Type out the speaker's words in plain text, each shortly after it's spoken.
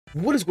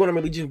What is going on,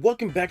 my legions?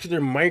 Welcome back to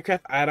their Minecraft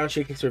add-on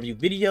showcase review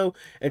video,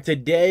 and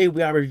today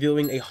we are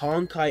reviewing a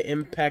Honkai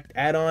Impact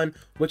add-on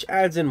which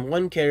adds in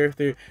one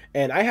character,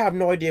 and I have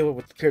no idea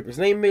what the character's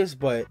name is,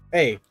 but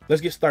hey,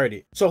 let's get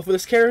started. So for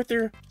this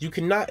character, you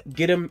cannot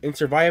get him in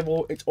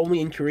survival, it's only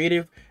in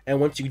creative,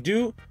 and once you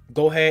do,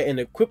 go ahead and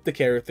equip the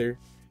character,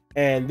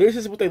 and this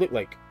is what they look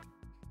like.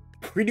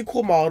 Pretty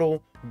cool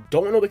model,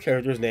 don't know the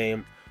character's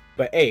name,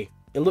 but hey,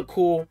 it looked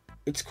cool,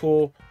 it's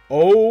cool.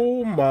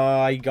 Oh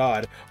my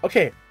god.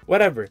 Okay,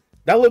 whatever.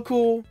 That looked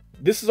cool.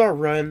 This is our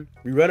run.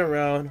 We run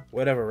around,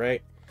 whatever,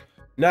 right?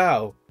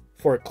 Now,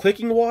 for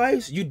clicking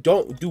wise, you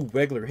don't do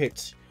regular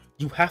hits.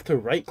 You have to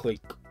right click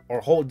or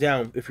hold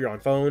down if you're on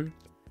phone.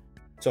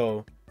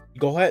 So, you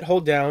go ahead,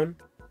 hold down,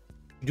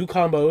 do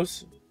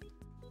combos.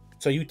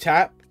 So you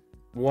tap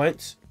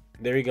once,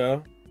 there you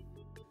go.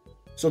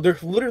 So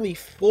there's literally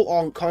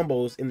full-on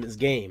combos in this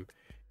game,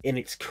 and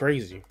it's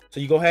crazy.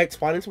 So you go ahead,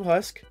 spawn into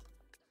Husk,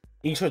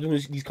 and you start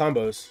doing these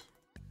combos.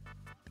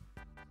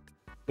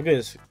 Look at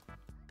this.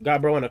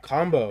 Got bro in a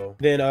combo.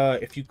 Then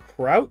if you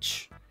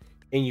crouch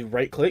and you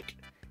right click,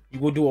 you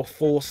will do a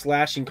full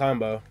slashing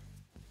combo.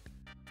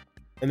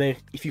 And then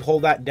if you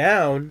hold that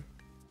down,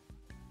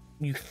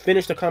 you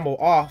finish the combo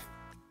off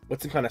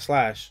with some kind of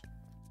slash.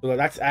 So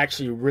that's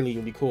actually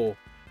really cool.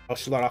 I'll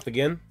show that off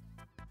again.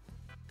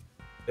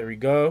 There we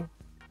go.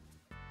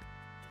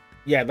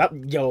 Yeah,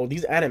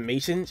 these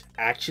animations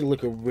actually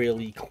look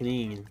really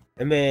clean.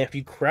 And then if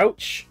you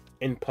crouch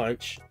and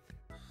punch,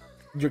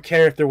 your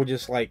character will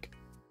just like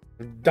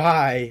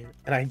die,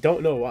 and I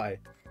don't know why.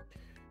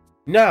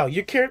 Now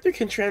your character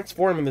can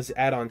transform in this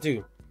add-on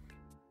too.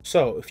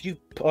 So if you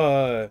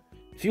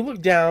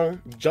look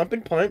down, jump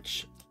and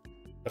punch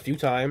a few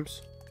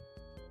times,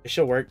 it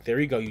should work. There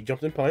you go. You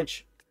jumped and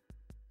punch,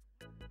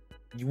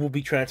 you will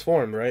be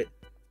transformed, right?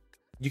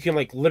 You can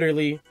like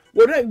literally,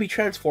 well, not be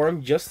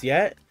transformed just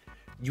yet.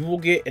 You will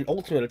get an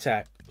ultimate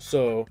attack.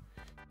 So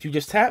if you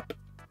just tap,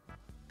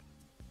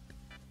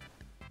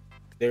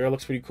 there, it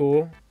looks pretty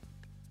cool.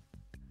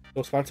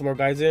 Go spawn some more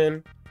guys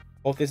in.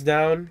 Hold this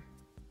down.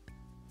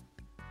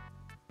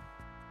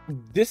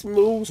 This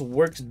moves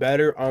works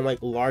better on like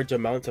large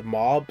amounts of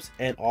mobs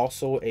and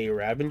also a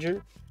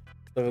Ravager.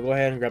 So we'll go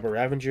ahead and grab a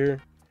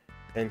Ravager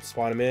and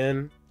spawn him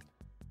in.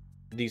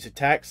 These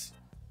attacks,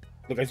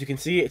 look, as you can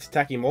see, it's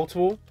attacking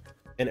multiple,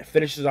 and it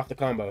finishes off the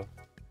combo.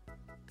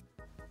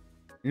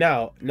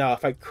 Now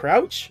if I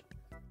crouch,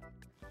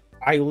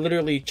 I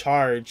literally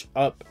charge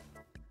up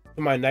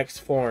to my next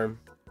form.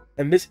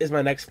 And this is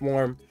my next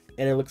form,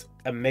 and it looks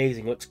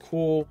amazing. It looks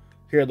cool.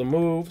 Here are the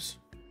moves.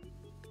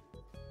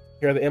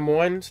 Here are the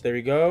M1s. There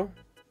you go.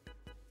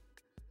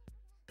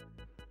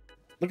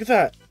 Look at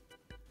that.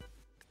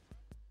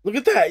 Look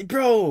at that,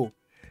 bro.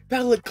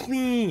 That looked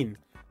clean.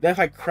 Then if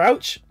I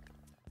crouch,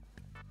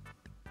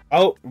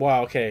 oh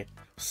wow, okay.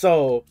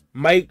 So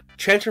my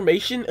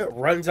transformation, it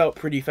runs out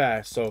pretty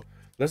fast. So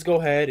let's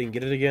go ahead and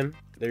get it again.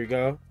 There you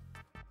go.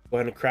 Go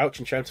ahead and crouch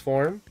and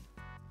transform.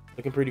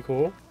 Looking pretty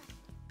cool.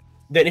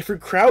 Then if we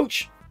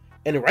crouch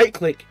and right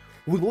click,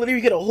 we literally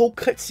get a whole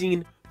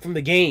cutscene from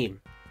the game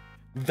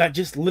that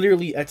just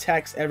literally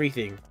attacks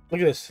everything.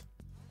 Look at this.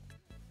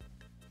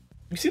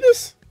 You see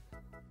this?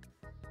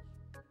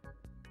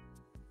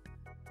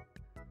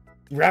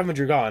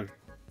 Ravager gone.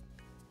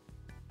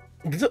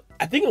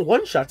 I think it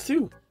one-shots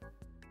too.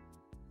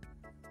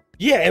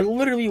 Yeah, it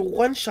literally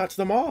one-shots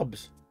the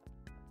mobs.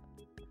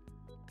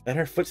 And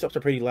her footsteps are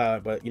pretty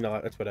loud, but you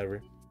know, that's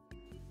whatever.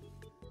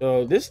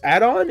 So this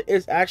add-on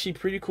is actually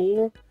pretty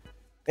cool,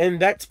 and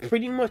that's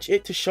pretty much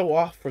it to show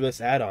off for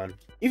this add-on.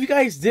 If you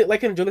guys did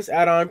like and enjoy this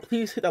add-on,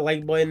 please hit that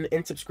like button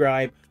and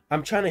subscribe.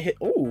 I'm trying to hit,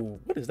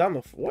 oh, what is down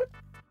the, what?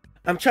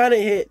 I'm trying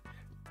to hit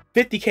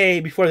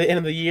 50K before the end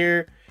of the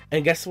year,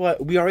 and guess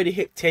what? We already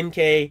hit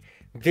 10K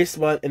this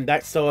month, and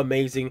that's so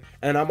amazing.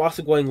 And I'm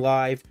also going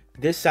live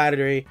this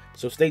Saturday,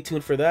 so stay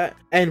tuned for that.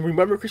 And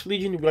remember, Christian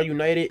Legion, we are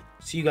united.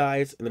 See you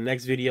guys in the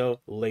next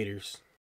video. Laters.